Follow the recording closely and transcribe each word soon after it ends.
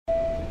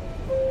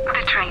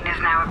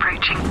now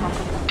approaching.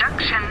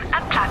 Junction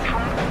at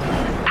platform.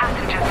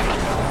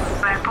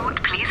 Passengers.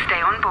 Airport, please stay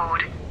on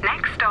board.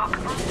 Next stop,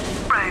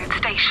 road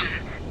station.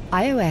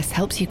 iOS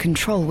helps you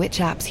control which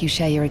apps you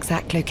share your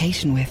exact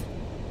location with.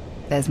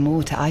 There's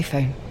more to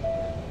iPhone.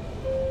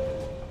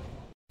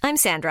 I'm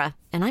Sandra,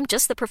 and I'm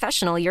just the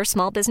professional your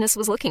small business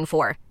was looking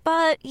for.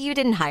 But you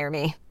didn't hire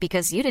me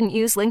because you didn't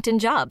use LinkedIn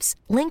Jobs.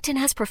 LinkedIn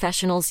has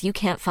professionals you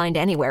can't find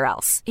anywhere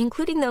else,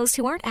 including those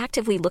who aren't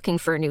actively looking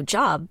for a new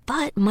job,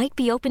 but might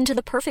be open to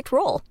the perfect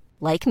role,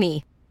 like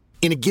me.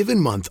 In a given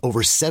month,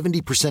 over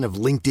 70% of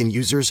LinkedIn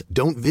users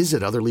don't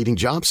visit other leading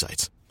job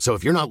sites. So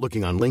if you're not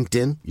looking on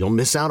LinkedIn, you'll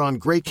miss out on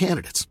great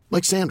candidates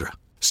like Sandra.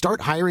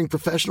 Start hiring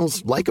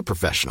professionals like a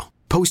professional.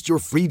 Post your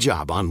free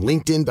job on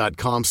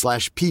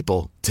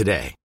linkedin.com/people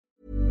today.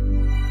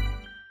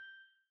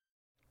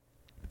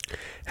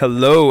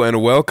 Hello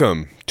and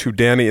welcome to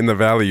Danny in the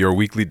Valley, your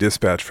weekly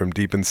dispatch from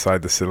deep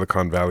inside the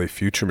Silicon Valley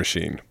future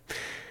machine.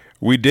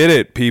 We did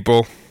it,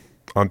 people.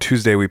 On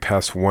Tuesday, we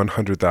passed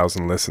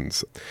 100,000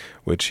 listens,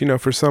 which,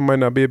 for some might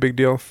not be a big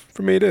deal.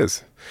 For me, it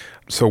is.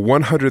 So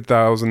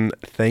 100,000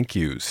 thank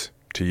yous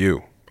to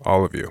you,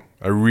 all of you.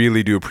 I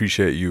really do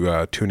appreciate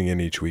you tuning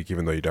in each week,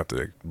 even though you don't have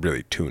to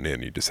really tune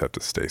in. You just have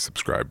to stay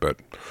subscribed, but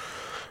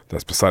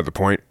that's beside the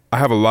point. I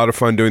have a lot of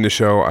fun doing the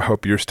show. I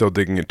hope you're still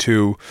digging it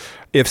too.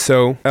 If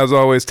so, as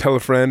always, tell a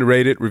friend,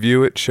 rate it,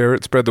 review it, share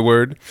it, spread the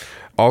word.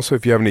 Also,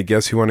 if you have any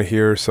guests you want to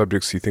hear,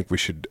 subjects you think we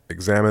should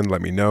examine, let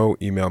me know.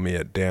 Email me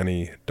at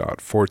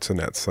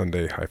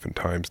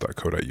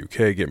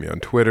danny.fortson@sunday-times.co.uk. Get me on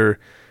Twitter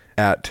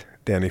at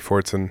Danny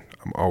Fortson.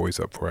 I'm always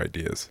up for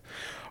ideas.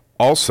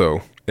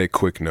 Also, a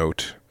quick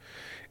note.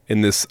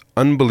 In this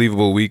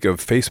unbelievable week of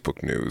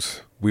Facebook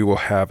news, we will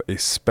have a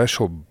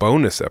special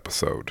bonus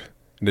episode.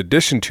 In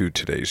addition to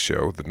today's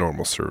show, the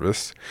normal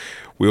service,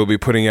 we will be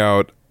putting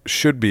out,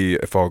 should be,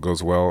 if all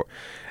goes well,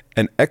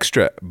 an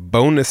extra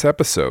bonus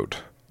episode.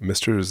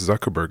 Mr.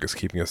 Zuckerberg is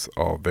keeping us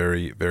all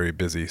very, very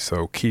busy,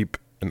 so keep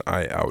an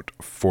eye out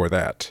for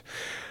that.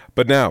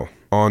 But now,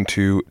 on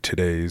to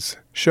today's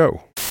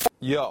show.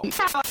 Yo,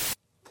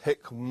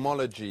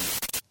 technology,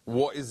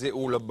 what is it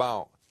all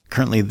about?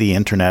 Currently, the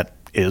internet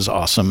is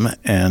awesome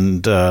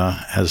and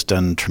has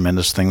done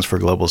tremendous things for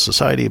global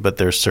society, but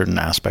there's certain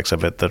aspects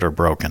of it that are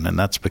broken, and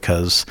that's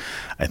because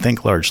I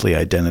think largely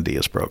identity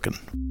is broken.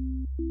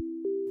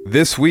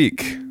 This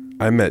week,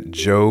 I met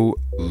Joe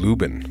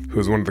Lubin,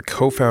 who is one of the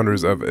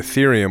co-founders of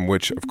Ethereum,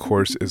 which, of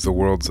course, is the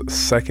world's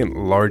second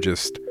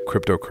largest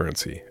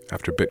cryptocurrency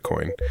after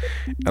Bitcoin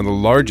and the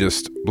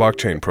largest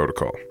blockchain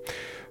protocol.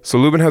 So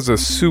Lubin has a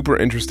super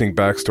interesting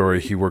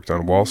backstory. He worked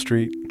on Wall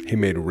Street. He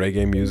made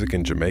reggae music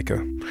in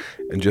Jamaica.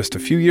 And just a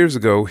few years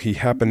ago, he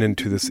happened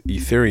into this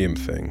Ethereum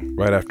thing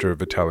right after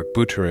Vitalik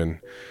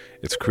Buterin,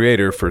 its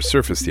creator, first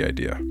surfaced the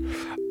idea.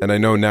 And I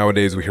know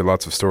nowadays we hear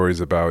lots of stories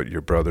about your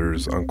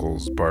brother's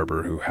uncle's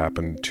barber who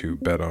happened to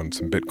bet on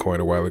some Bitcoin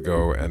a while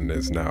ago and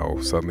is now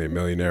suddenly a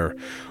millionaire.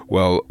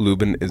 Well,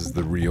 Lubin is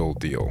the real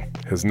deal.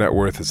 His net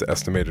worth is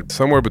estimated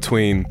somewhere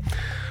between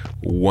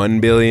 1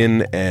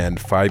 billion and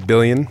 5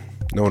 billion.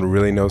 No one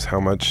really knows how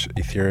much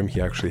Ethereum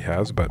he actually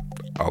has, but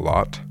a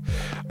lot.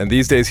 And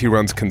these days he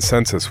runs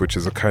ConsenSys, which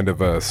is a kind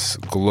of a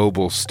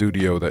global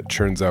studio that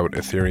churns out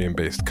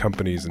Ethereum-based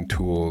companies and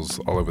tools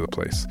all over the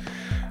place.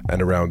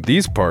 And around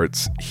these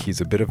parts,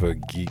 he's a bit of a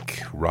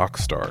geek rock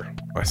star.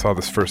 I saw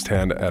this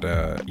firsthand at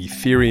a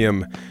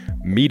Ethereum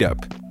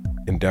meetup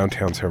in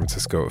downtown San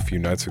Francisco a few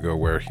nights ago,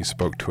 where he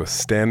spoke to a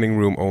standing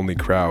room only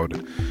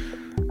crowd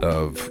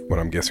of what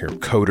I'm guessing are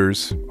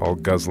coders, all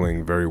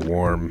guzzling very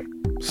warm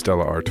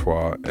Stella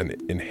Artois and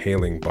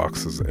inhaling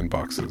boxes and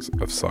boxes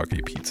of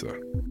soggy pizza.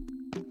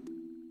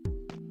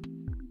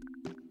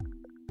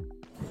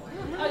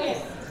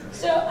 Okay,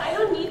 so I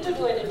don't need to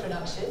do an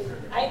introduction.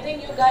 I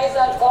think you guys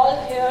are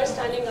all here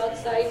standing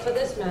outside for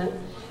this man.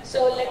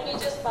 So let me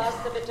just pass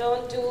the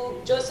baton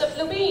to Joseph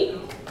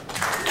Lubin.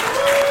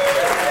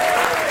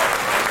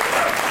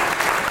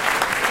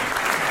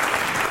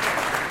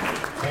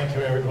 Thank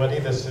you, everybody.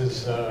 This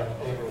is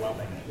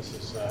overwhelming. This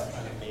is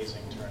an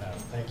amazing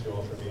turnout. Thank you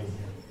all for being here.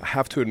 I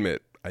have to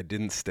admit, I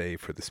didn't stay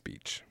for the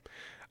speech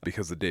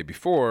because the day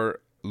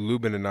before,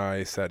 Lubin and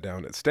I sat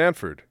down at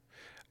Stanford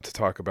to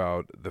talk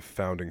about the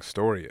founding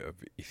story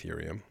of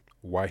Ethereum,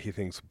 why he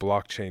thinks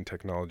blockchain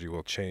technology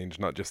will change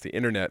not just the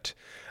internet,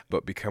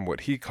 but become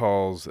what he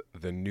calls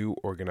the new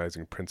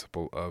organizing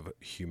principle of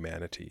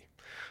humanity.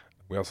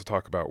 We also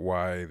talk about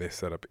why they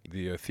set up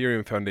the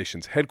Ethereum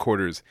Foundation's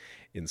headquarters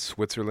in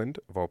Switzerland,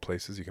 of all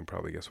places. You can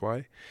probably guess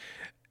why.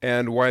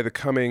 And why the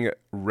coming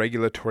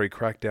regulatory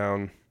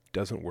crackdown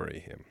doesn't worry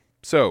him.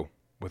 So,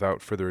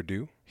 without further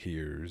ado,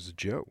 here's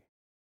Joe.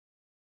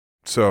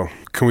 So,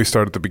 can we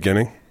start at the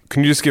beginning?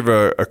 Can you just give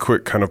a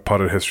quick kind of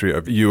potted history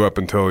of you up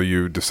until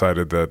you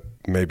decided that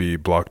maybe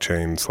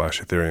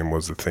blockchain/Ethereum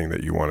was the thing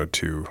that you wanted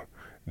to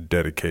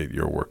dedicate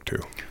your work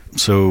to?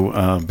 So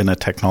I've been a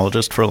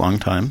technologist for a long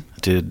time.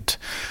 Did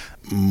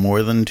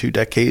more than 2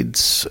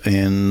 decades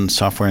in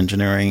software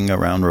engineering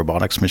around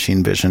robotics,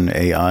 machine vision,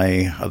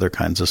 AI, other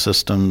kinds of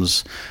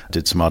systems.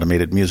 Did some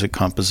automated music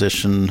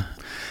composition.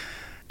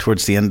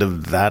 Towards the end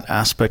of that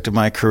aspect of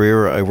my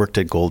career, I worked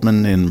at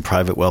Goldman in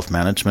private wealth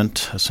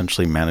management,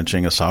 essentially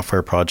managing a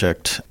software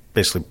project,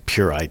 basically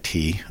pure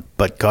IT,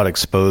 but got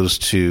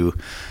exposed to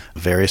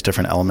various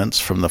different elements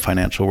from the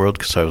financial world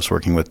because I was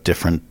working with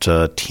different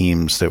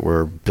teams that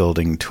were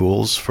building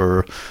tools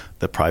for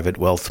the private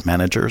wealth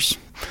managers.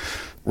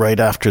 Right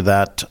after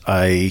that,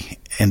 I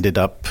ended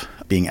up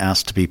being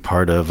asked to be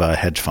part of a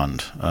hedge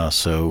fund.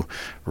 So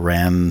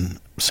ran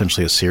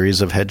essentially a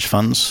series of hedge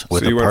funds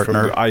with a partner. So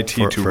you went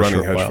from IT to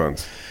running hedge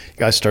funds.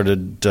 I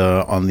started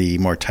on the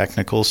more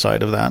technical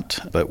side of that,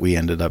 but we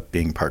ended up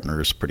being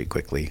partners pretty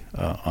quickly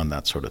on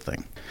that sort of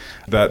thing.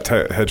 That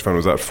hedge fund,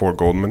 was that for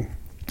Goldman?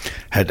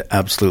 Had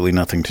absolutely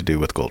nothing to do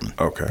with Goldman.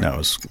 Okay. No, it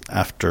was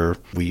after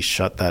we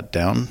shut that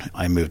down,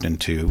 I moved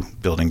into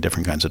building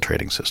different kinds of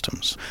trading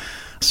systems.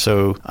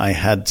 So I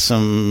had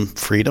some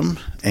freedom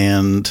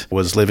and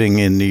was living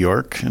in New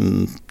York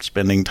and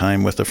spending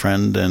time with a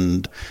friend,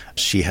 and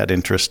she had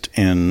interest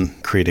in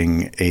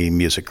creating a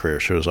music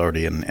career. She was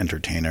already an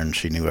entertainer and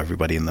she knew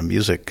everybody in the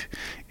music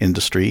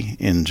industry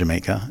in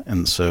Jamaica.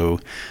 And so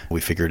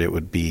we figured it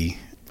would be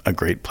a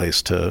great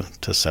place to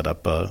set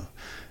up a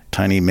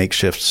tiny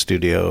makeshift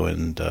studio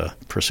and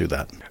pursue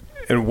that.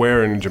 And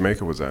where in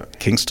Jamaica was that?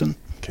 Kingston.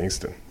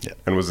 Kingston. Yeah.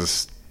 And was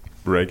this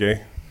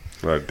reggae?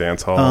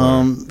 Dance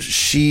hall?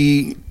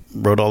 She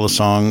wrote all the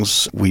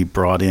songs. We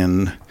brought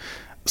in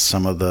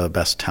some of the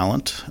best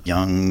talent,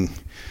 young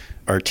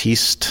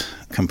artiste,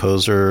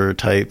 composer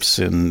types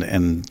and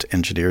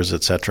engineers,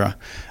 etc.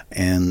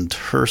 And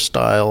her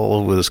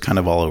style was kind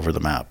of all over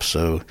the map.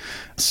 So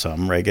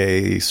some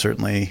reggae,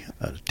 certainly,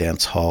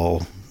 dance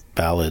hall,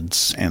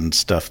 ballads, and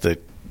stuff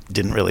that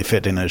didn't really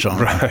fit in a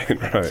genre.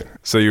 Right.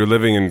 So you were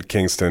living in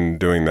Kingston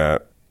doing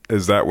that.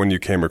 Is that when you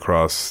came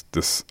across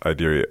this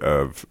idea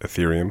of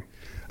Ethereum?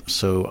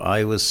 So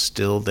I was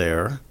still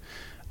there.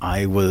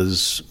 I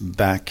was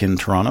back in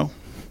Toronto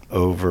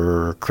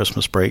over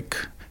Christmas break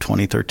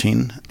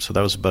 2013. So that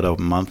was about a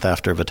month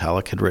after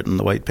Vitalik had written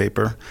the white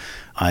paper.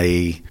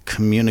 I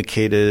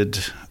communicated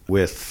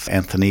with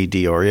Anthony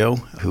Diorio,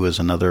 who is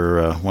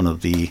another one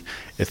of the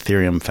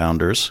Ethereum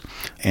founders,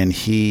 and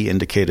he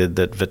indicated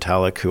that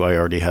Vitalik, who I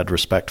already had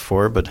respect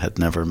for but had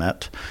never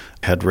met,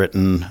 had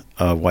written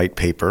a white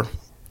paper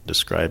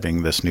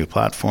describing this new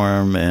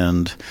platform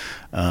and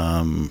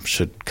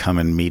should come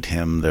and meet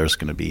him. There's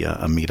going to be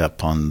a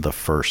meetup on the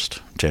 1st,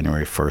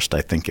 January 1st,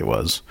 I think it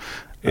was,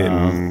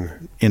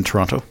 in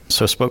Toronto.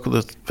 So I spoke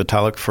with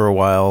Vitalik for a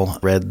while,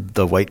 read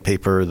the white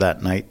paper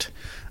that night.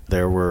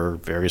 There were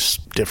various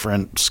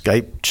different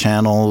Skype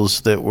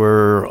channels that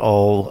were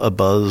all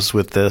abuzz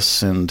with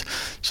this, and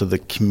so the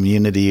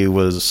community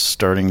was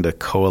starting to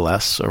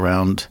coalesce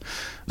around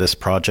this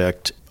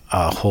project.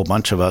 A whole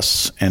bunch of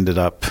us ended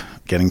up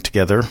getting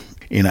together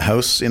in a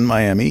house in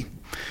Miami.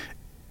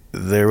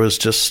 There was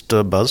just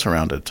a buzz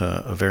around it,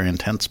 a very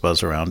intense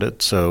buzz around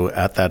it. So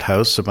at that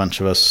house, a bunch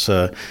of us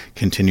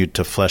continued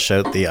to flesh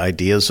out the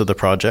ideas of the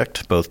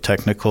project, both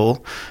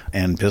technical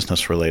and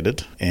business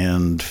related.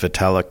 And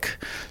Vitalik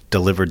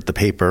delivered the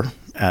paper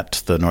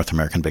at the North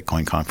American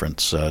Bitcoin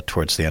Conference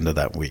towards the end of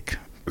that week.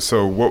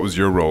 So what was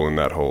your role in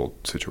that whole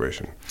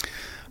situation?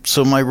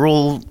 So my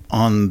role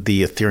on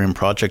the Ethereum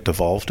project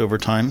evolved over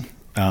time.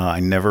 I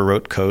never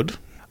wrote code.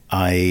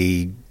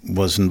 I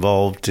was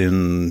involved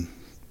in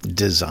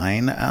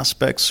design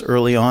aspects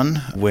early on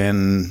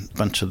when a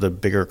bunch of the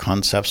bigger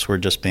concepts were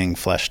just being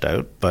fleshed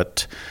out,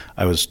 but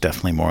I was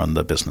definitely more on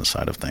the business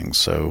side of things.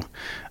 So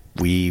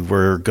we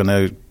were going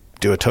to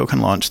do a token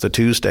launch the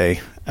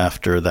Tuesday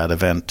after that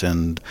event,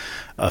 and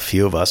a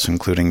few of us,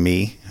 including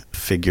me,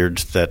 figured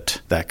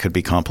that could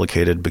be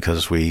complicated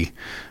because we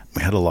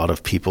had a lot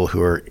of people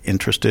who are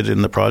interested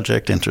in the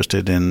project,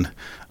 interested in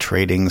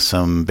trading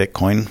some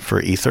Bitcoin for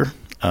Ether.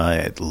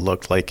 It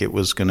looked like it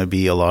was going to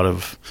be a lot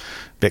of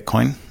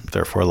Bitcoin,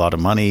 therefore a lot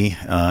of money,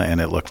 and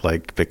it looked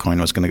like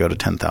Bitcoin was going to go to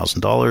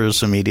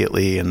 $10,000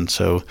 immediately. And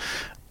so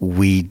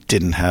we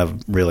didn't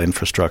have real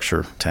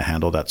infrastructure to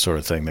handle that sort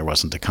of thing. There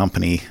wasn't a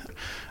company,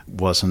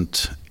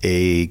 wasn't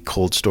a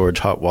cold storage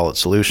hot wallet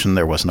solution.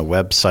 There wasn't a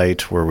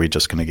website where we're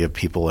just going to give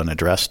people an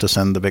address to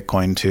send the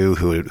Bitcoin to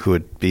who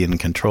would be in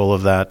control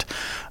of that.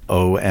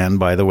 Oh, and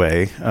by the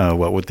way,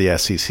 what would the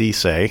SEC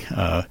say?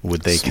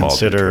 Would they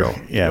consider?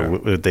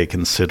 Would they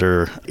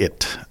consider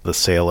it the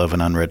sale of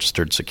an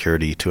unregistered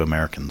security to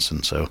Americans?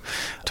 And so,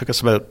 it took us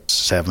about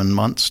 7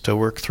 months to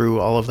work through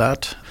all of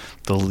that.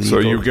 So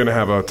you're going to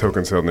have a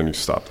token sale, and then you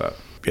stop that.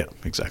 Yeah,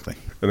 exactly.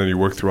 And then you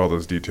work through all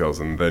those details,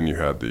 and then you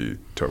had the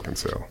token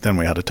sale. Then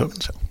we had a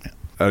token sale. Yeah.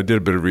 I did a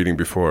bit of reading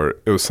before.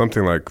 It was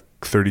something like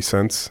 30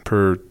 cents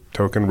per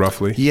token,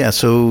 roughly. Yeah.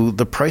 So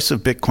the price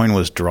of Bitcoin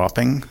was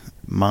dropping.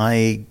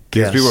 My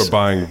guess, people are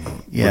buying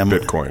with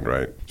Bitcoin,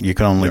 right? You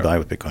can only buy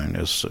with Bitcoin. It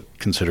was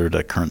considered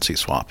a currency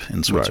swap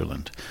in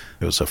Switzerland.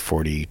 Right. It was a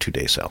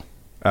 42-day sale.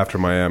 After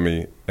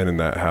Miami and in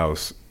that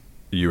house,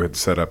 you had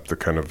set up the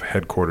kind of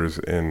headquarters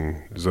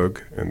in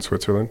Zug in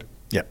Switzerland?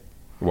 Yeah.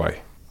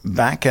 Why?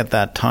 Back at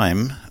that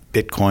time,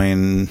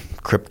 Bitcoin,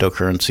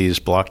 cryptocurrencies,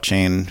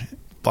 blockchain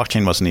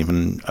blockchain wasn't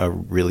even a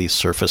really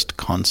surfaced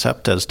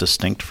concept as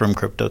distinct from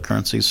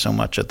cryptocurrencies so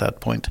much at that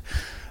point.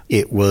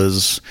 It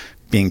was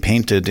being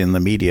painted in the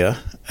media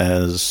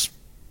as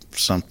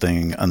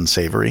something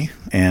unsavory,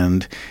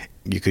 and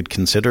you could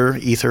consider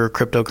Ether a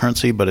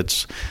cryptocurrency, but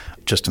it's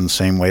just in the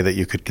same way that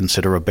you could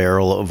consider a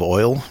barrel of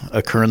oil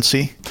a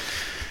currency.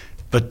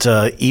 But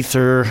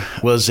Ether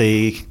was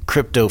a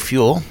crypto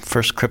fuel,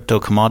 first crypto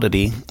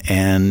commodity,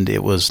 and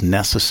it was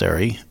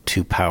necessary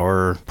to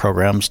power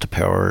programs, to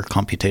power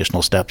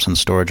computational steps and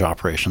storage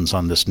operations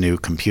on this new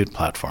compute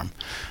platform.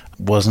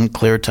 Wasn't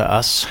clear to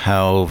us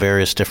how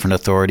various different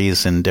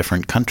authorities in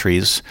different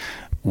countries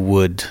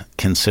would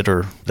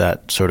consider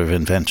that sort of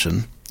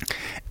invention.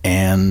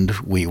 And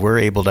we were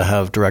able to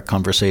have direct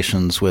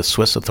conversations with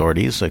Swiss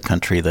authorities, a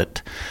country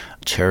that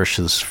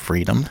cherishes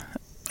freedom.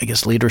 I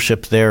guess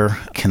leadership there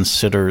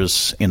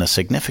considers, in a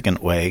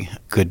significant way,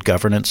 good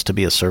governance to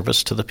be a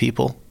service to the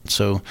people.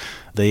 So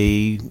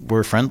they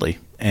were friendly.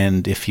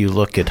 And if you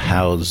look at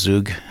how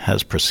Zug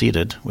has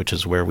proceeded, which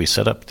is where we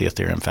set up the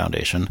Ethereum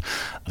Foundation,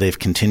 they've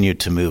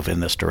continued to move in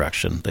this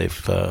direction.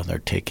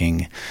 They're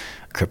taking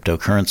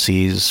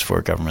cryptocurrencies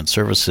for government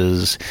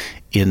services.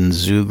 In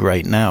Zug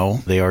right now,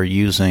 they are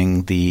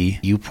using the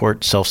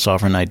Uport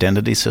self-sovereign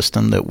identity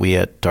system that we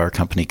at our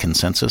company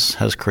ConsenSys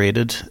has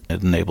created.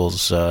 It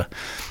enables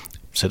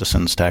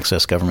citizens to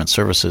access government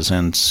services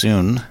and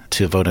soon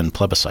to vote in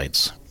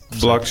plebiscites.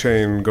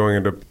 Blockchain going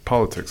into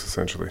politics,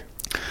 essentially.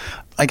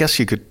 I guess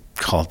you could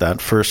call it that,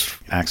 first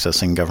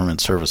accessing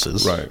government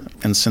services. Right.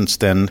 And since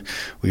then,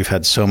 we've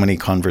had so many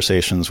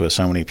conversations with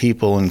so many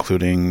people,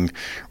 including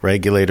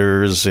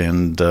regulators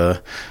and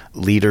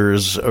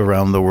leaders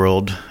around the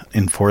world,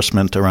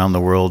 enforcement around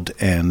the world,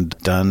 and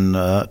done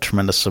a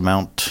tremendous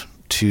amount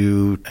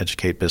to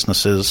educate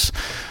businesses,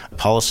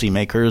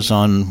 policymakers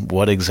on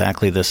what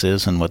exactly this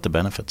is and what the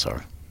benefits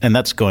are. And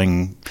that's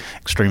going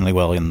extremely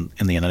well in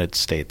the United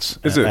States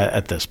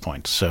at this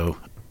point. So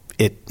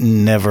it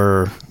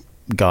never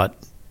got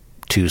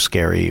too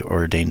scary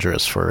or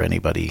dangerous for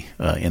anybody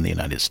in the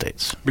United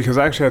States. Because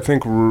actually, I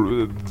think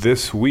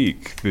this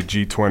week, the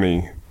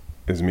G20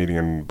 is meeting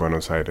in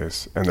Buenos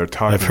Aires, and they're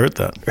talking... I've heard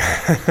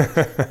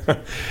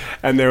that.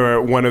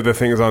 And one of the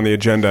things on the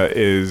agenda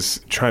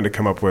is trying to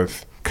come up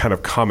with kind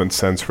of common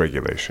sense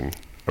regulation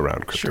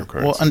around cryptocurrency.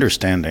 Sure. Well,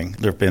 understanding.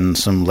 There have been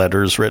some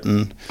letters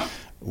written.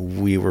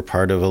 We were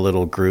part of a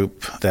little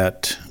group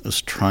that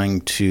was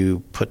trying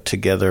to put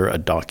together a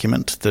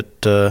document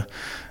that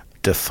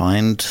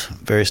defined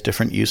various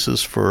different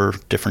uses for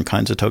different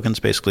kinds of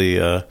tokens, basically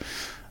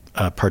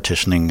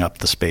partitioning up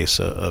the space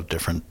of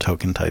different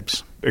token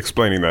types.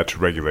 Explaining that to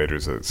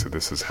regulators, so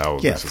this is how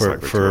this is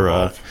likely to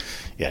evolve.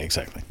 Yeah,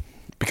 exactly.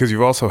 Because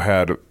you've also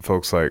had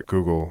folks like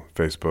Google,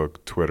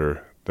 Facebook,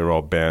 Twitter, they're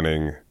all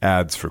banning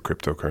ads for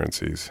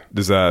cryptocurrencies.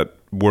 Does that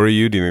worry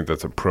you? Do you think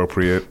that's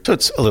appropriate? So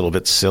it's a little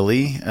bit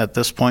silly at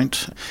this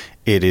point.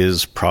 It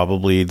is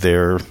probably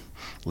their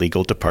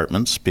legal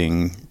departments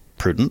being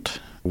prudent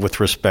with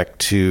respect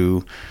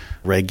to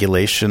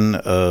regulation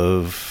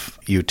of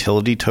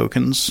utility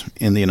tokens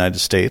in the United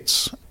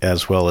States,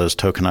 as well as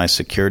tokenized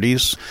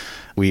securities.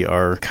 We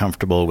are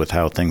comfortable with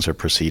how things are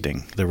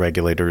proceeding. The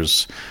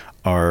regulators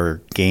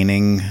are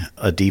gaining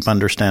a deep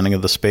understanding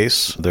of the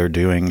space. They're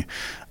doing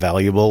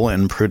valuable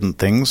and prudent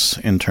things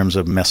in terms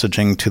of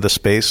messaging to the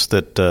space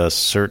that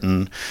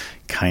certain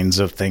kinds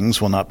of things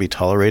will not be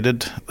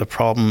tolerated. The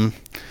problem,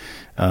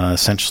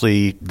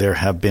 essentially, there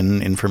have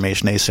been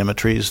information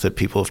asymmetries that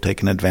people have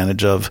taken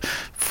advantage of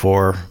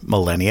for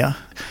millennia.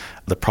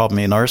 The problem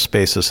in our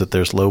space is that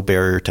there's low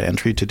barrier to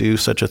entry to do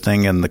such a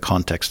thing, and the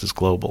context is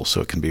global, so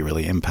it can be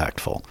really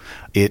impactful.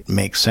 It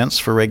makes sense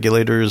for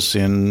regulators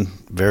in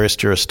various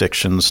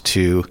jurisdictions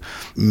to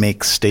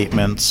make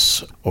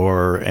statements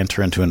or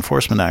enter into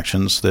enforcement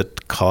actions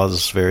that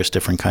cause various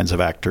different kinds of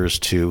actors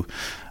to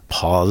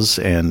pause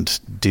and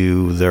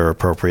do their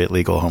appropriate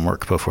legal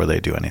homework before they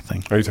do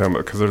anything. Are you talking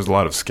about, because there's a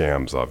lot of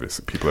scams,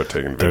 obviously. People are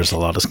taking advantage. There's a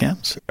lot of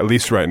scams. At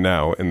least right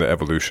now in the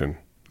evolution.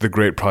 The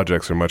great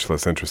projects are much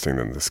less interesting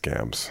than the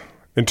scams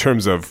in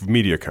terms of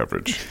media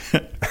coverage.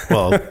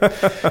 Well,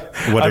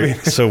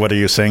 so what are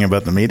you saying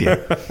about the media?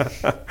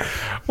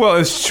 Well,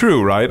 it's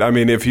true, right? I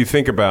mean, if you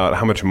think about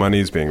how much money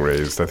is being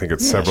raised, I think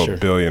it's several $1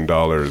 billion.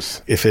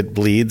 If it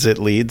bleeds, it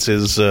leads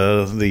is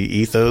the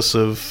ethos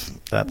of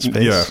that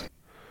space. Yeah.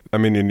 I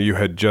mean, you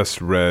had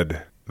just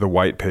read the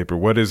white paper.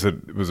 What is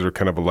it? Was there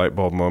kind of a light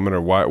bulb moment,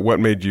 or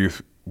what made you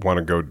want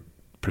to go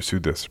pursue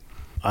this?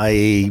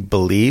 I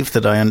believe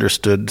that I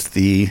understood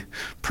the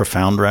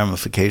profound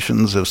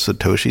ramifications of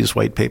Satoshi's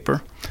white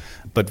paper,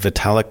 but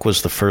Vitalik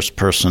was the first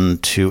person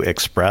to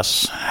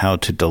express how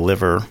to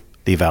deliver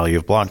the value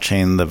of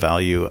blockchain, the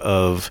value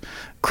of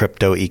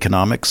crypto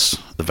economics.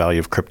 The value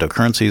of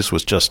cryptocurrencies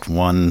was just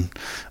one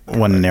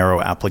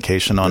narrow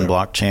application on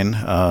blockchain,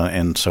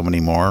 and so many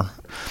more.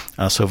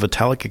 So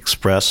Vitalik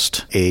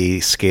expressed a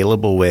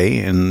scalable way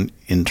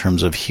in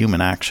terms of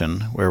human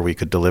action where we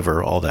could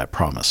deliver all that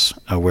promise,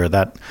 where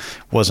that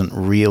wasn't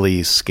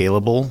really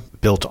scalable,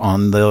 built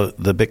on the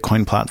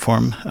Bitcoin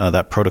platform.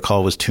 That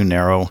protocol was too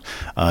narrow.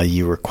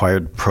 You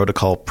required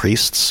protocol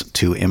priests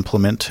to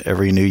implement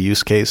every new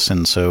use case.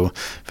 And so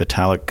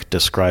Vitalik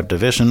described a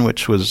vision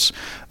which was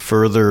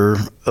further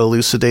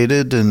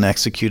elucidated and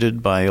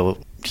executed by a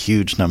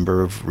huge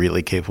number of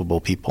really capable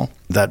people.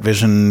 That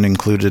vision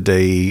included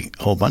a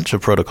whole bunch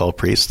of protocol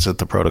priests at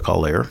the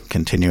protocol layer,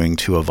 continuing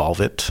to evolve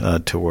it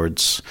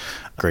towards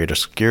greater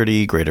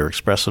security, greater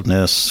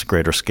expressiveness,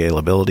 greater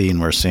scalability,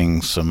 and we're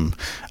seeing some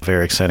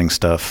very exciting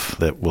stuff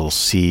that we'll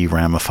see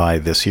ramify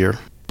this year.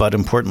 But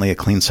importantly, a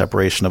clean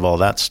separation of all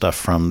that stuff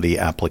from the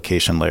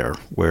application layer,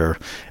 where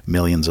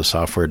millions of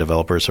software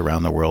developers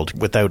around the world,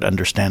 without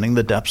understanding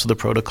the depths of the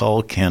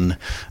protocol, can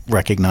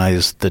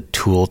recognize the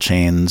tool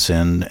chains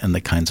and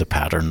the kinds of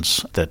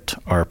patterns that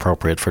are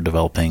appropriate for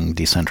developing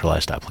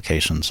decentralized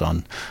applications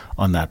on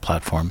that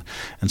platform.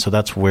 And so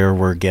that's where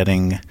we're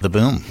getting the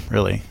boom,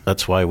 really.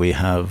 That's why we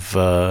have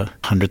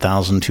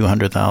 100,000,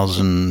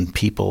 200,000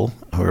 people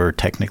who are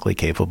technically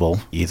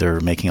capable, either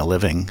making a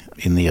living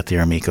in the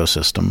Ethereum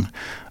ecosystem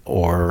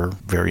or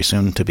very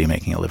soon to be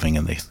making a living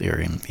in the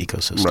Ethereum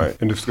ecosystem. Right.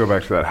 And just to go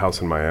back to that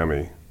house in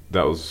Miami,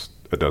 that was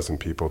a dozen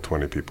people,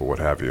 20 people, what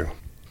have you.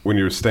 When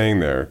you were staying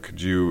there,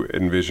 could you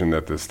envision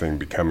that this thing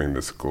becoming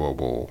this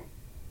global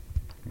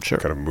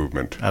kind of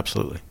movement?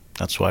 Absolutely.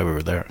 That's why we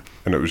were there.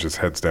 And it was just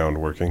heads down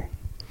working?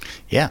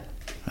 Yeah,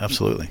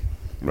 absolutely.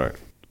 Right.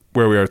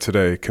 Where we are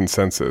today,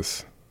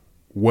 Consensus.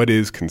 What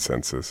is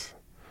Consensus?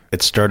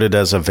 It started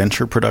as a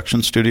venture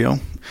production studio.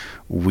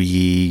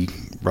 We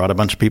brought a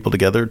bunch of people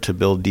together to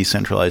build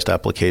decentralized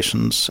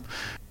applications,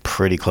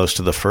 pretty close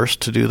to the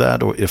first to do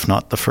that, or if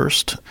not the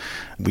first.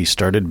 We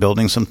started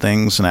building some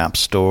things, an app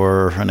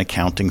store, an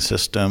accounting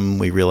system.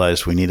 We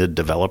realized we needed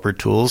developer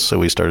tools, so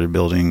we started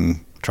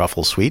building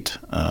Truffle Suite,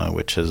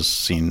 which has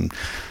seen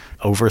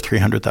over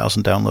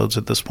 300,000 downloads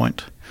at this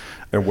point.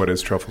 And what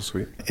is Truffle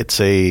Suite? It's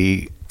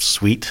a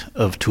suite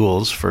of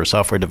tools for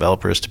software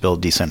developers to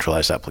build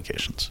decentralized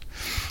applications.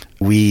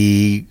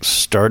 We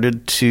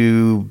started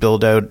to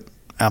build out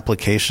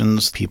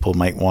applications people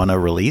might want to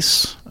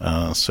release.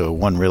 So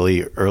one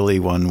really early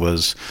one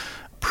was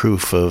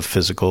proof of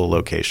physical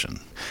location.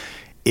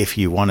 If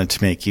you wanted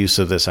to make use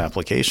of this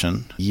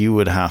application, you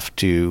would have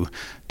to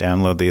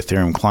download the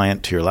Ethereum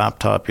client to your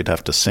laptop. You'd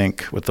have to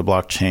sync with the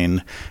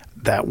blockchain.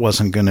 That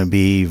wasn't going to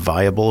be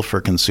viable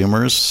for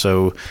consumers,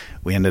 so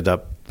we ended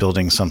up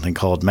building something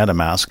called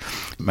MetaMask.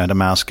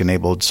 MetaMask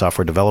enabled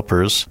software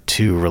developers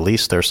to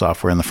release their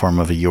software in the form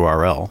of a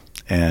URL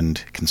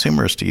and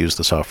consumers to use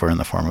the software in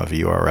the form of a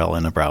URL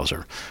in a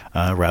browser,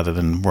 rather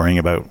than worrying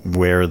about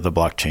where the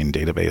blockchain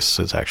database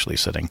is actually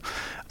sitting.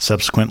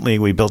 Subsequently,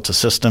 we built a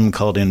system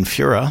called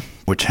Infura,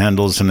 which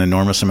handles an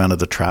enormous amount of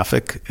the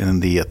traffic in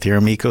the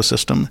Ethereum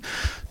ecosystem.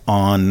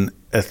 On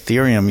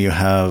Ethereum, you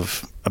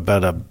have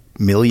about 1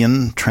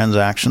 million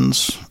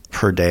transactions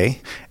per day,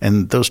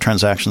 and those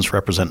transactions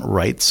represent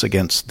writes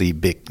against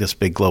this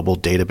big global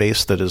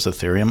database that is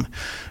Ethereum.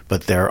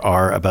 But there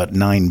are about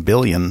 9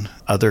 billion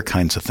other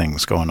kinds of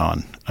things going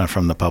on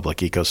from the public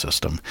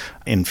ecosystem.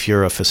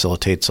 Infura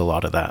facilitates a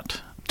lot of that.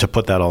 To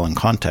put that all in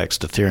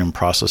context, Ethereum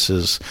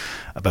processes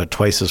about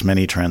twice as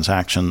many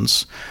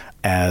transactions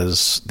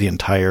as the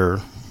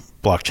entire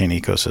blockchain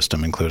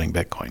ecosystem, including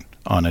Bitcoin,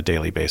 on a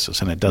daily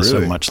basis, and it does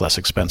so much less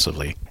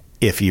expensively.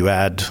 If you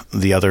add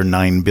the other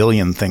 9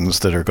 billion things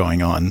that are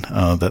going on,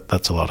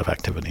 that's a lot of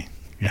activity.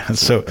 Yeah,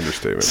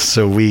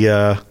 so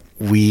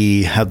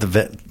we had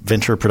the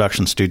venture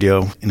production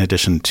studio. In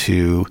addition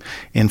to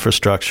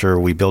infrastructure,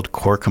 we built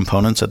core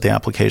components at the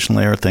application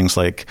layer, things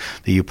like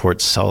the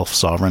Uport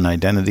self-sovereign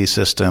identity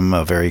system,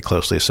 a very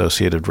closely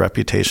associated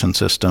reputation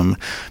system,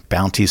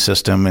 bounty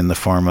system in the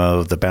form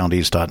of the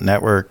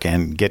bounties.network,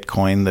 and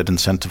Gitcoin that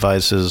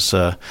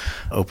incentivizes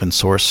open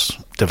source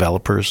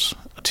developers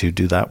to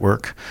do that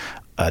work,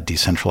 a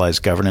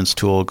decentralized governance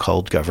tool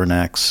called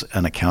GovernX,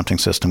 an accounting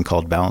system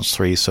called Balance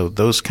 3. So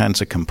those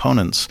kinds of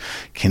components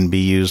can be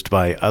used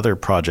by other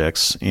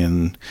projects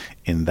in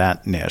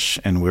that niche.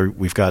 And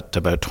we've got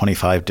about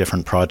 25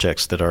 different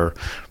projects that are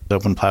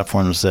open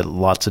platforms that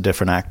lots of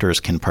different actors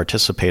can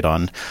participate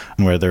on,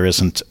 where there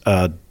isn't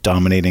a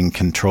dominating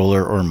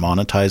controller or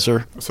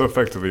monetizer. So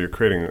effectively, you're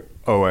creating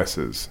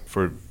OSs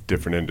for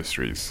different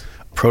industries.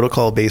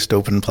 Protocol-based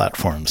open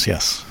platforms,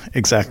 yes,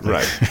 exactly.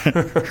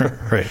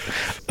 Right.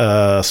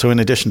 Right. So in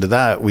addition to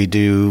that, we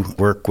do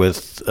work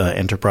with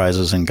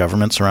enterprises and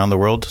governments around the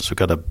world. So we've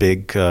got a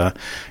big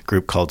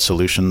group called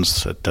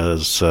Solutions that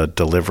does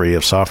delivery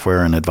of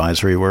software and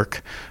advisory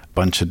work, a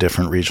bunch of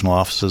different regional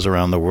offices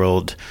around the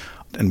world.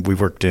 And we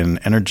worked in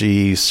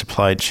energy,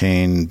 supply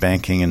chain,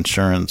 banking,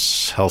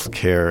 insurance,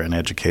 healthcare, and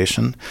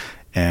education.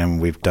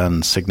 And we've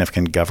done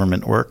significant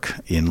government work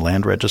in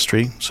land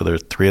registry. So there are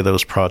 3 of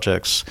those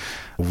projects.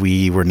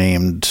 We were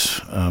named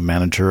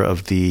manager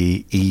of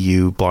the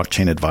EU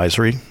Blockchain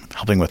Advisory,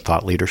 helping with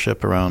thought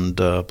leadership around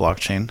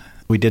blockchain.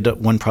 We did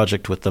one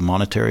project with the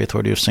Monetary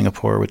Authority of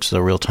Singapore, which is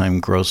a real-time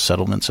gross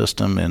settlement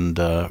system, and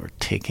we're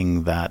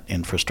taking that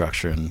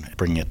infrastructure and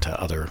bringing it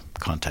to other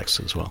contexts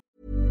as well.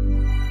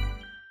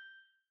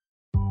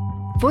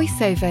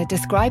 VoiceOver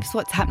describes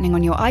what's happening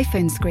on your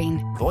iPhone screen,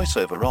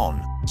 VoiceOver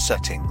on,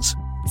 settings,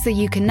 so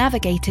you can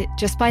navigate it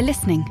just by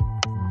listening.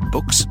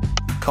 books,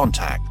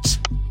 contacts,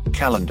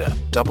 calendar,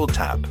 double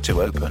tap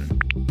to open.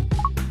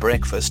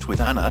 Breakfast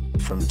with Anna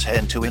from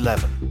 10 to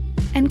 11.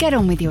 And get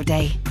on with your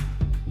day.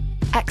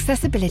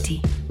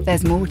 Accessibility.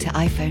 There's more to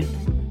iPhone.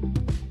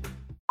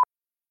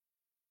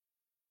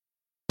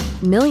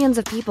 Millions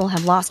of people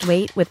have lost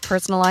weight with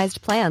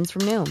personalized plans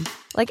from Noom.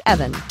 Like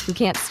Evan, who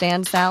can't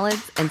stand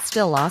salads and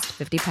still lost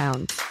 50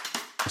 pounds.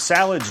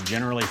 Salads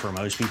generally for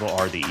most people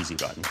are the easy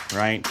button,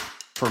 right?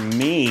 For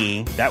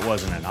me, that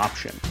wasn't an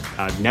option.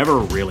 I never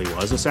really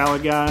was a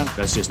salad guy.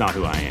 That's just not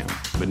who I am.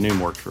 But Noom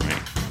worked for me.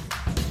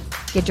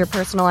 Get your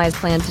personalized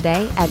plan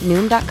today at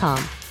Noom.com.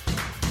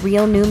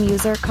 Real Noom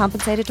user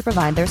compensated to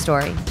provide their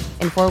story.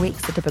 In 4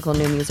 weeks, the typical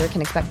Noom user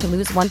can expect to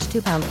lose 1 to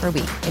 2 pounds per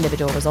week.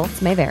 Individual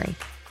results may vary.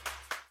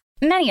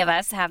 Many of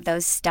us have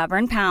those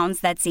stubborn pounds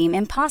that seem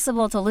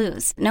impossible to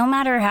lose, no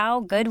matter how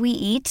good we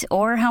eat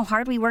or how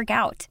hard we work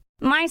out.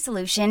 My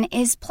solution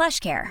is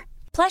PlushCare.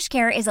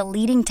 PlushCare is a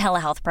leading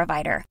telehealth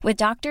provider with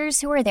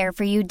doctors who are there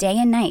for you day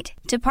and night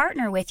to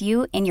partner with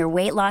you in your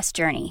weight loss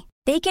journey.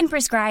 They can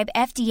prescribe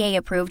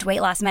FDA-approved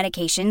weight loss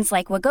medications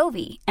like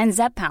Wegovy and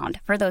Zepbound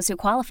for those who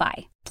qualify.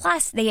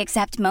 Plus, they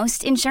accept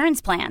most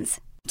insurance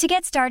plans. To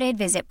get started,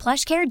 visit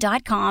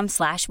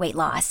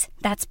plushcare.com/weightloss.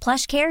 That's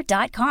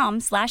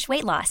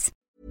plushcare.com/weightloss.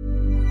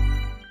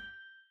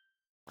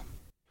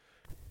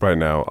 Right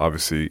now,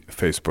 obviously,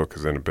 Facebook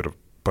is in a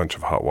bunch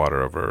of hot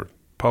water over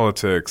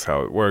politics,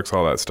 how it works,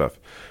 all that stuff.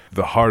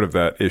 The heart of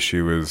that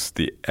issue is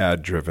the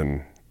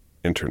ad-driven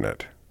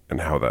internet and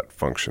how that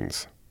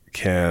functions.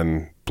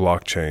 Can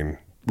blockchain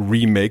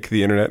remake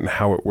the internet and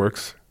how it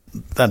works?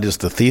 That is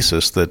the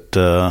thesis, that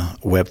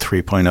Web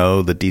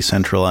 3.0, the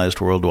decentralized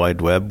World Wide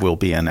Web, will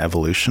be an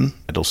evolution.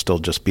 It'll still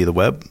just be the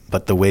web,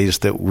 but the ways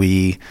that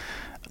we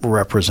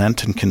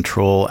represent and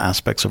control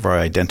aspects of our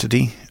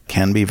identity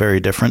can be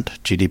very different.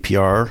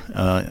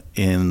 GDPR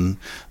in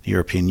the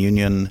European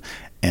Union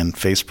and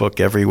Facebook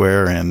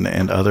everywhere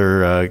and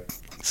other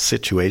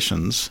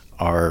situations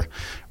are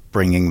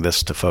bringing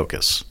this to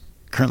focus.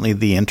 Currently,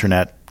 the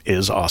internet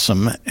is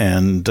awesome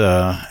and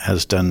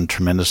has done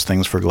tremendous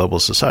things for global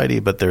society,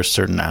 but there's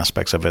certain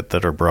aspects of it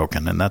that are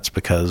broken, and that's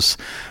because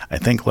I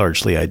think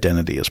largely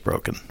identity is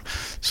broken.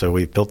 So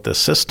we've built this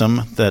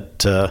system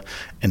that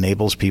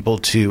enables people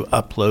to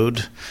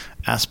upload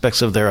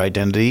aspects of their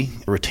identity,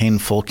 retain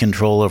full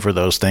control over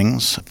those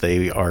things.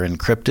 They are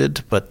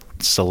encrypted, but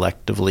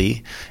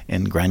selectively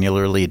and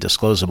granularly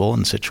disclosable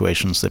in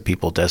situations that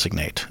people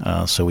designate.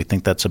 So we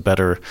think that's a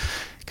better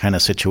kind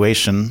of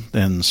situation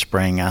than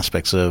spraying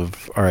aspects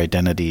of our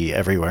identity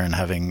everywhere and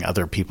having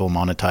other people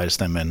monetize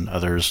them and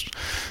others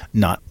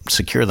not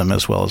secure them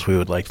as well as we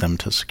would like them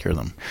to secure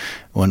them.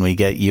 When we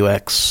get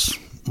UX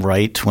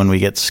right, when we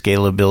get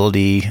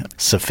scalability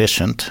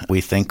sufficient,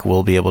 we think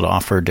we'll be able to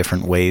offer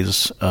different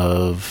ways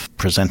of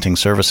presenting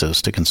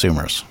services to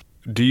consumers.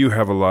 Do you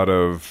have a lot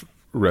of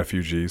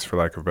refugees, for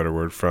lack of a better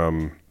word,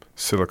 from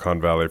Silicon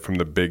Valley, from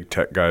the big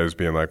tech guys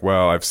being like,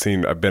 well, I've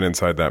been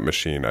inside that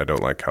machine. I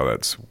don't like how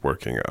that's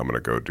working. I'm going to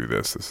go do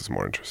this. This is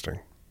more interesting.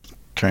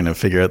 Trying to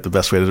figure out the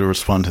best way to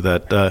respond to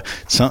that.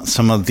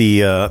 Some of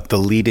the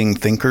leading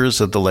thinkers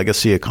of the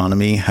legacy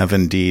economy have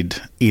indeed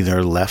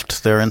either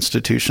left their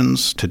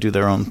institutions to do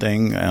their own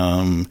thing,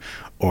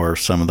 or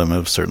some of them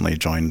have certainly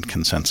joined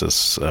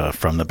consensus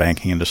from the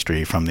banking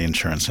industry, from the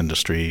insurance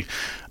industry,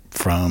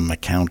 from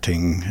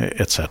accounting,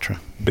 etc.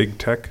 Big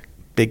tech?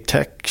 Big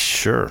tech,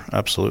 sure,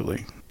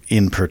 absolutely.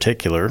 In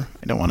particular,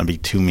 I don't want to be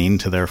too mean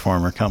to their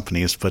former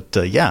companies, but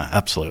yeah,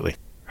 absolutely.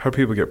 How do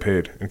people get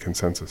paid in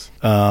consensus?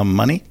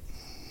 Money.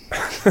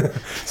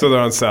 So they're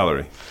on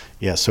salary.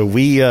 Yeah, so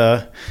we,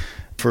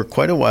 for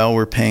quite a while,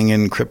 we're paying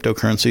in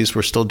cryptocurrencies.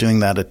 We're still doing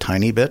that a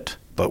tiny bit,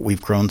 but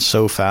we've grown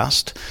so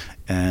fast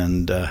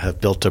and have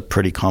built a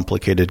pretty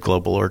complicated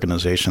global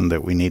organization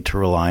that we need to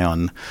rely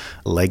on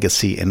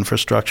legacy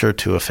infrastructure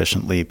to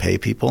efficiently pay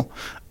people.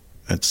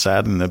 It's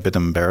sad and a bit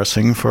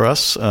embarrassing for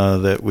us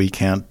that we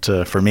can't,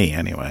 for me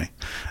anyway,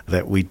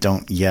 that we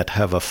don't yet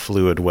have a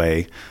fluid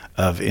way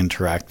of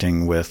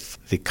interacting with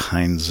the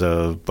kinds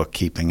of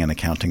bookkeeping and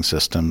accounting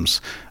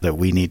systems that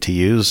we need to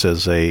use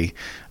as a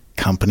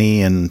company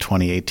in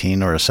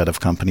 2018 or a set of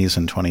companies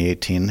in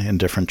 2018 in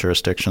different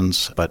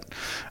jurisdictions. But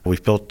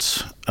we've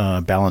built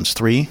Balance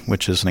 3,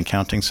 which is an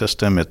accounting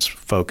system. It's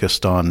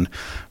focused on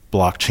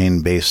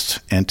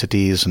blockchain-based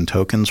entities and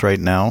tokens right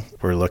now.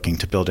 We're looking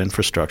to build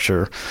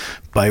infrastructure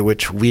by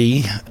which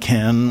we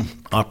can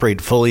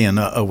operate fully in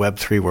a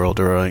Web3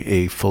 world or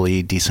a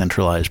fully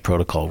decentralized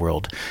protocol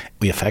world.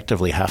 We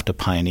effectively have to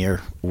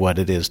pioneer what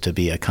it is to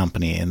be a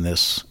company in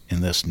this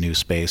new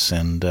space,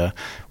 and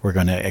we're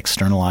going to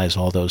externalize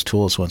all those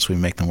tools once we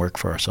make them work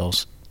for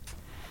ourselves.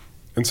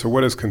 And so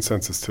what is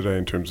Consensus today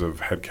in terms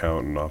of headcount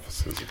and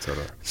offices, et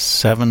cetera?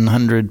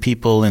 700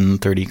 people in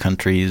 30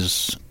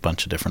 countries, a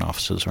bunch of different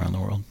offices around the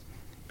world.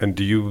 And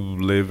do you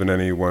live in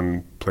any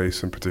one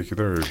place in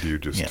particular, or do you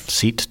just... Yeah,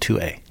 seat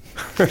 2A.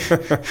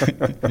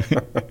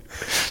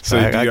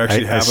 So do you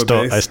actually have a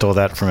base? I stole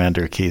that from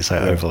Andrew Keys,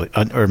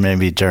 or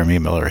maybe Jeremy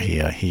Miller.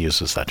 He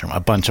uses that term. A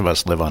bunch of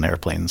us live on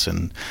airplanes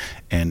and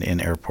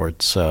in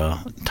airports,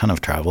 a ton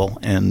of travel.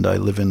 And I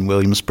live in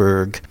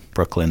Williamsburg,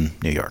 Brooklyn,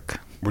 New York.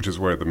 Which is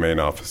where the main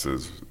office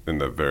is, in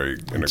a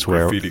graffiti-covered building.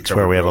 It's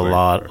where we have a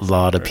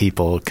lot of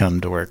people come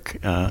to work.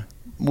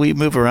 We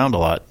move around a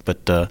lot,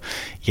 but the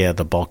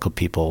bulk of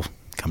people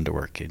come to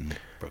work in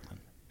Brooklyn.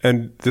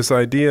 And this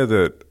idea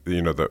that,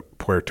 the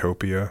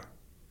Puertopia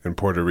in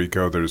Puerto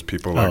Rico, there's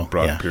people like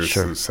Brock Pierce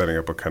who's setting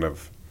up a kind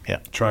of,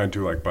 trying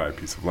to buy a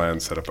piece of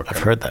land, set up a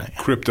kind of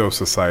crypto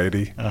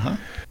society. Uh-huh.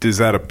 Does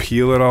that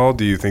appeal at all?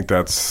 Do you think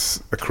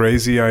that's a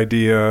crazy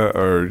idea?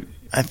 Or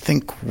I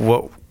think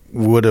what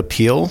would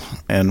appeal,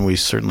 and we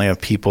certainly have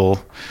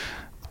people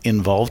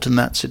involved in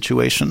that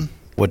situation.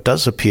 What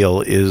does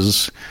appeal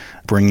is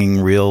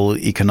bringing real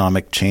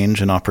economic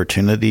change and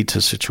opportunity to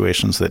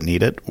situations that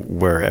need it,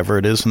 wherever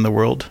it is in the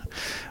world.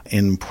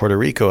 In Puerto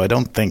Rico, I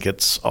don't think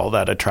it's all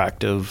that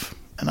attractive,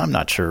 and I'm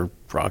not sure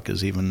Brock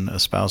is even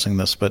espousing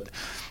this, but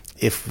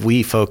if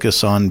we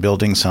focus on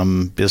building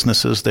some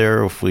businesses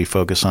there, if we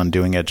focus on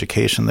doing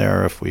education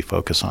there, if we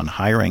focus on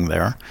hiring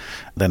there,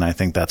 then I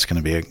think that's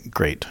going to be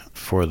great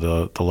for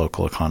the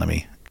local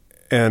economy.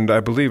 And I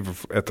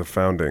believe at the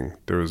founding,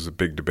 there was a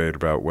big debate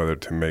about whether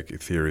to make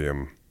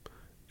Ethereum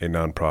a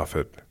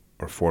nonprofit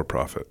or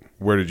for-profit.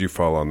 Where did you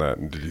fall on that,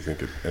 and did you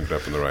think it ended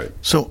up in the right?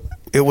 So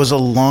it was a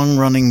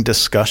long-running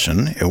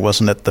discussion. It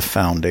wasn't at the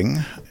founding.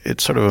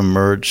 It sort of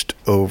emerged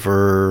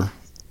over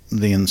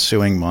the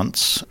ensuing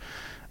months.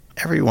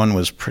 Everyone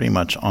was pretty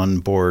much on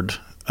board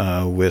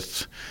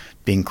with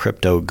being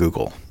crypto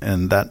Google.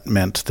 And that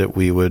meant that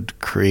we would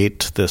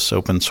create this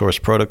open source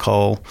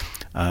protocol.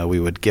 We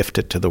would gift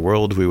it to the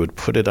world. We would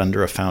put it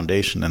under a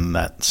foundation, and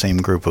that same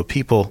group of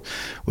people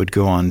would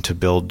go on to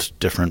build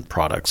different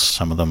products,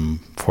 some of them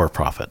for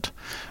profit.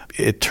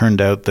 It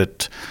turned out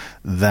that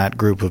that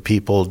group of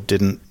people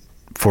didn't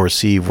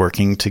foresee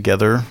working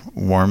together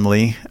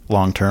warmly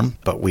long term,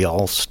 but we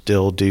all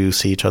still do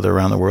see each other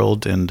around the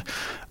world, and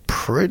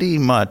pretty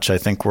much I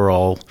think we're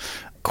all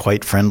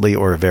quite friendly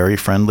or very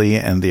friendly,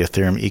 and the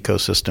Ethereum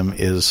ecosystem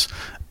is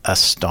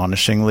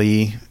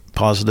astonishingly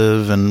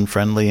positive and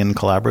friendly and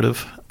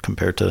collaborative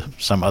compared to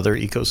some other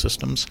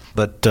ecosystems.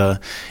 But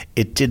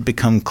it did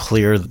become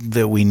clear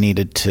that we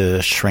needed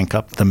to shrink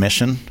up the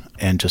mission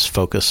and just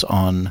focus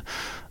on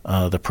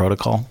the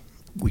protocol.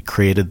 We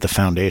created the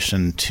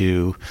foundation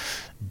to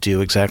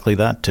do exactly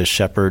that, to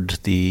shepherd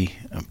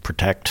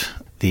protect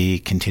the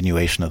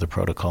continuation of the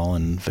protocol.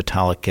 And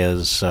Vitalik,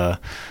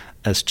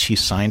 as chief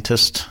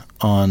scientist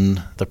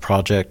on the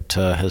project,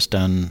 has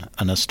done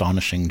an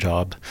astonishing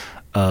job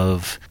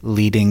of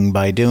leading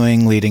by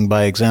doing, leading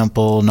by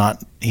example.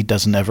 He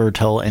doesn't ever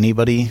tell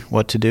anybody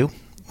what to do.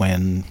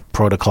 When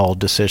protocol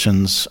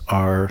decisions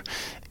are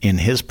in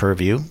his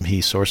purview,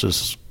 he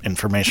sources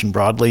information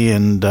broadly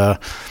and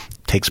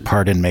takes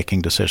part in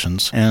making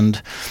decisions. And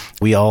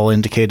we all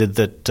indicated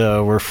that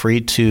we're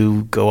free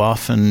to go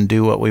off and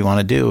do what we want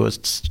to do.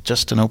 It's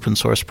just an open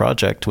source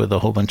project with a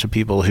whole bunch of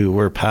people who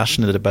were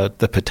passionate about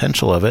the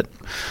potential of it.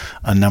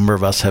 A number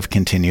of us have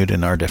continued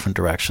in our different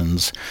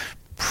directions,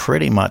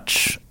 pretty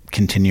much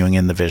continuing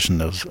in the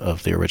vision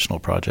of the original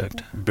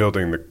project.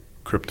 Building the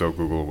crypto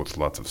Google with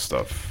lots of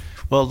stuff.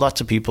 Well, lots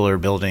of people are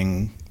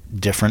building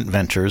different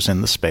ventures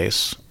in the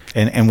space,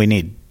 and we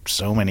need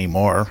so many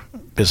more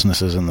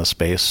businesses in the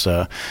space.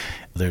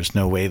 There's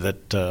no way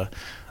that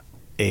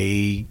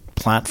a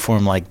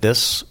platform like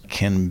this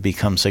can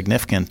become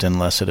significant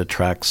unless it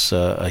attracts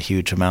a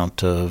huge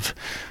amount of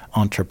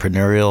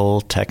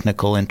entrepreneurial,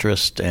 technical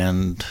interest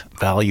and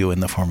value in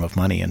the form of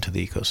money into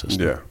the ecosystem.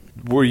 Yeah.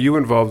 Were you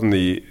involved in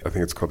I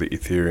think it's called the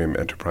Ethereum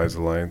Enterprise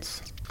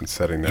Alliance, in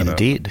setting that up?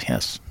 Indeed,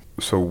 yes.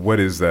 So what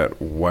is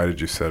that? Why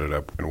did you set it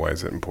up, and why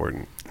is it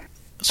important?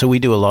 So we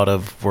do a lot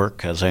of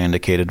work, as I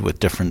indicated, with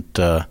different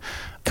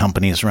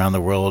companies around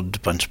the world, a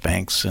bunch of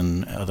banks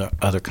and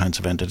other kinds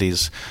of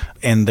entities.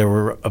 And there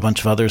were a bunch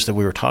of others that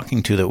we were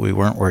talking to that we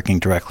weren't working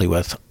directly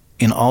with.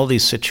 In all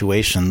these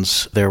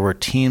situations, there were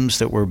teams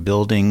that were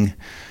building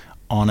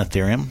on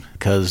Ethereum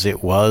because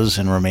it was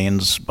and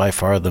remains by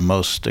far the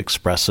most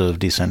expressive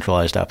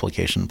decentralized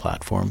application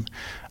platform.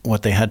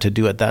 What they had to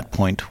do at that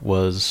point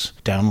was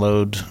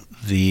download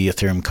the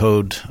Ethereum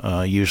code,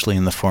 usually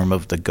in the form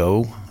of the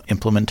Go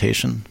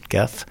implementation,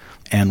 Geth,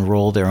 and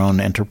roll their own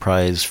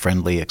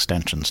enterprise-friendly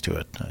extensions to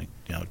it.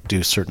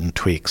 Do certain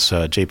tweaks.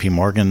 JP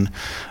Morgan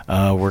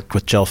worked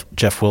with Jeff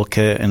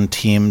Wilke and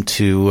team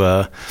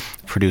to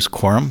produce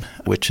Quorum,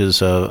 which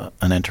is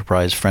an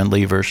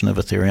enterprise-friendly version of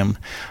Ethereum,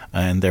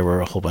 and there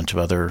were a whole bunch of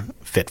other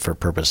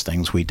fit-for-purpose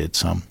things. We did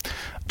some.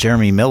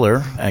 Jeremy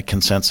Miller at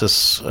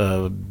Consensus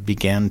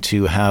began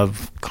to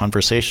have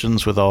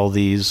conversations with all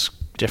these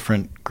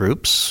different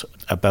groups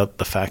about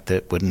the fact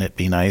that wouldn't it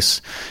be nice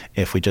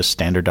if we just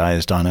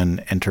standardized on an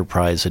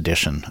enterprise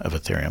edition of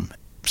Ethereum.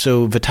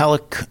 So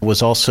Vitalik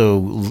was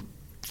also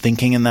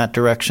thinking in that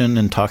direction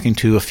and talking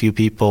to a few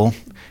people.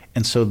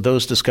 And so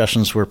those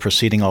discussions were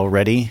proceeding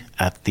already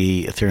at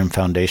the Ethereum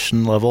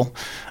Foundation level,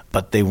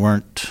 but they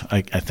weren't,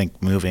 I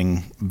think,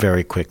 moving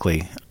very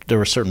quickly. There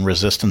were certain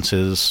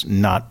resistances,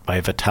 not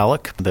by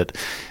Vitalik, that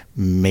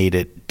made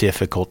it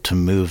difficult to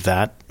move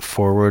that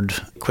forward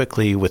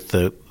quickly with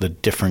the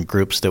different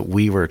groups that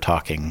we were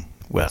talking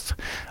with.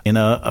 In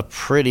a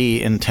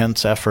pretty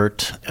intense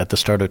effort at the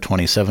start of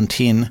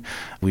 2017,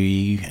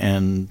 we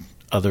and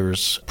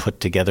others put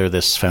together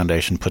this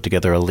foundation, put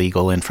together a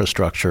legal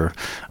infrastructure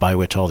by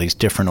which all these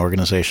different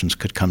organizations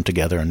could come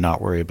together and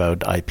not worry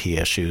about IP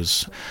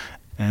issues,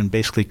 and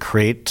basically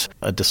create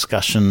a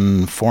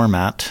discussion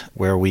format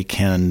where we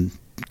could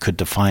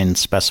define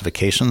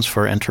specifications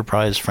for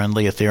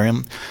enterprise-friendly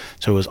Ethereum.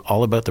 So it was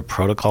all about the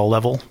protocol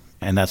level,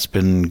 and that's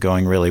been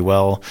going really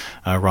well.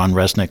 Ron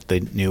Resnick,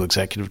 the new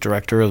executive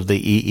director of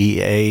the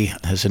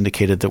EEA, has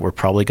indicated that we're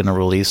probably going to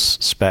release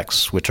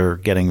specs which are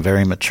getting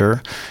very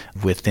mature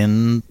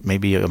within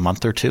maybe a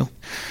month or two.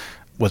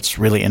 What's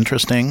really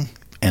interesting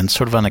and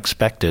sort of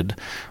unexpected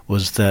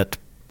was that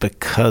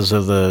because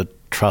of the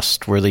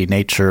trustworthy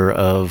nature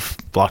of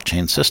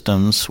blockchain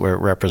systems, where it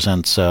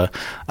represents a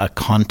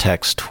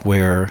context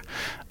where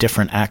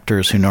different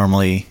actors who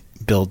normally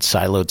build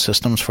siloed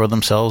systems for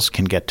themselves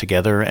can get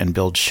together and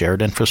build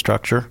shared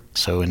infrastructure.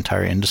 So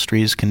entire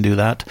industries can do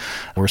that.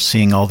 We're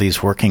seeing all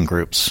these working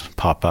groups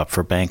pop up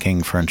for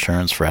banking, for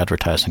insurance, for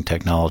advertising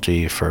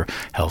technology, for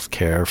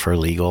healthcare, for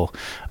legal.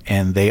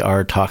 And they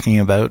are talking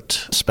about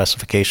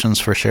specifications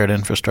for shared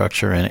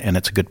infrastructure, and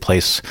it's a good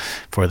place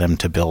for them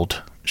to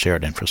build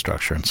shared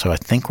infrastructure. And so I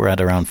think we're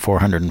at around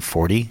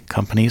 440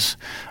 companies.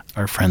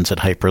 Our friends at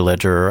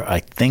Hyperledger, I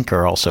think,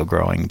 are also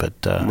growing, but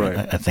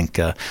I think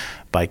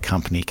by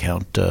company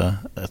count,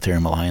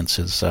 Ethereum Alliance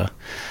is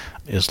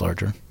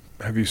larger.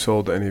 Have you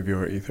sold any of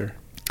your Ether?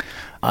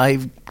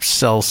 I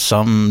sell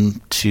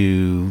some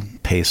to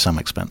pay some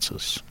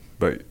expenses.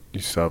 But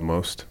you sell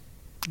most?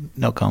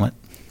 No comment.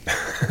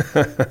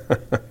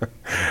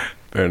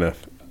 Fair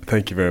enough.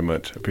 Thank you very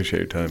much. I appreciate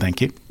your time. Thank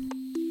you.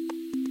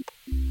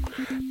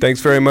 Thanks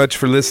very much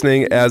for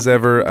listening. As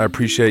ever, I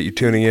appreciate you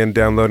tuning in,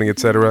 downloading,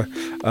 etc.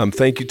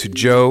 Thank you to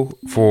Joe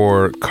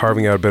for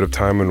carving out a bit of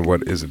time in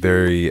what is a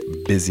very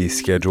busy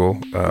schedule,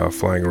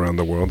 flying around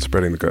the world,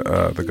 spreading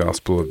the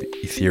gospel of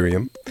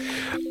Ethereum.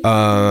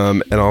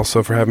 And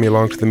also for having me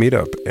along to the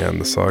meetup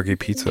and the soggy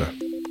pizza.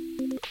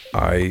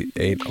 I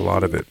ate a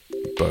lot of it,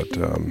 but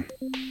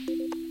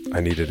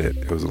I needed it.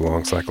 It was a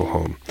long cycle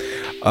home.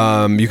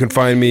 You can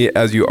find me,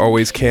 as you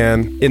always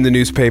can, in the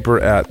newspaper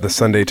at the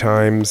Sunday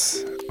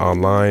Times,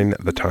 online,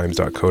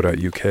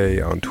 thetimes.co.uk,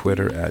 on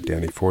Twitter at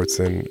Danny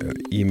Fortson,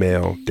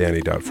 email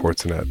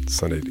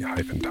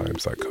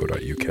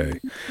danny.fortson@sunday-times.co.uk.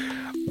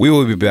 We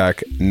will be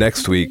back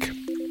next week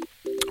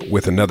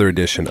with another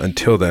edition.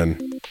 Until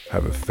then,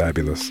 have a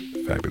fabulous,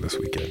 fabulous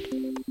weekend.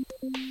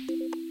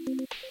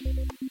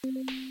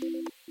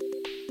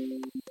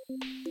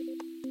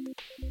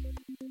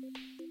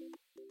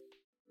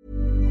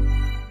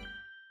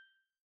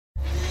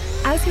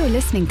 As you're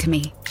listening to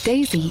me,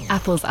 Daisy,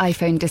 Apple's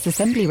iPhone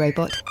disassembly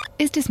robot,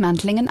 is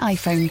dismantling an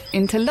iPhone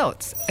into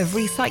lots of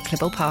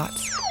recyclable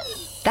parts.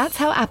 That's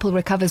how Apple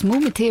recovers more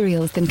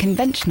materials than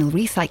conventional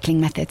recycling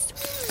methods.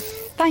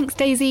 Thanks,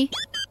 Daisy.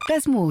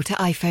 There's more to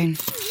iPhone.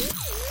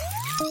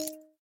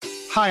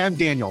 Hi, I'm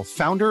Daniel,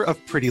 founder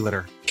of Pretty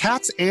Litter.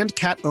 Cats and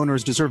cat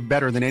owners deserve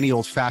better than any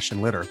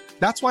old-fashioned litter.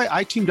 That's why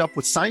I teamed up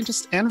with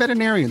scientists and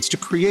veterinarians to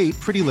create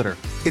Pretty Litter.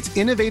 Its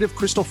innovative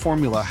crystal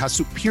formula has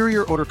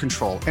superior odor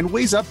control and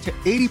weighs up to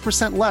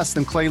 80% less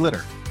than clay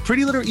litter.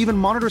 Pretty Litter even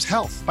monitors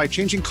health by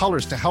changing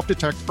colors to help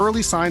detect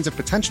early signs of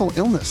potential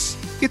illness.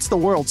 It's the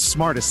world's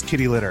smartest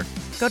kitty litter.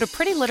 Go to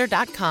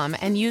prettylitter.com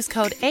and use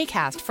code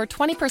ACAST for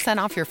 20%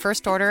 off your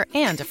first order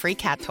and a free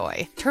cat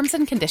toy. Terms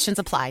and conditions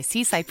apply.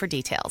 See site for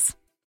details.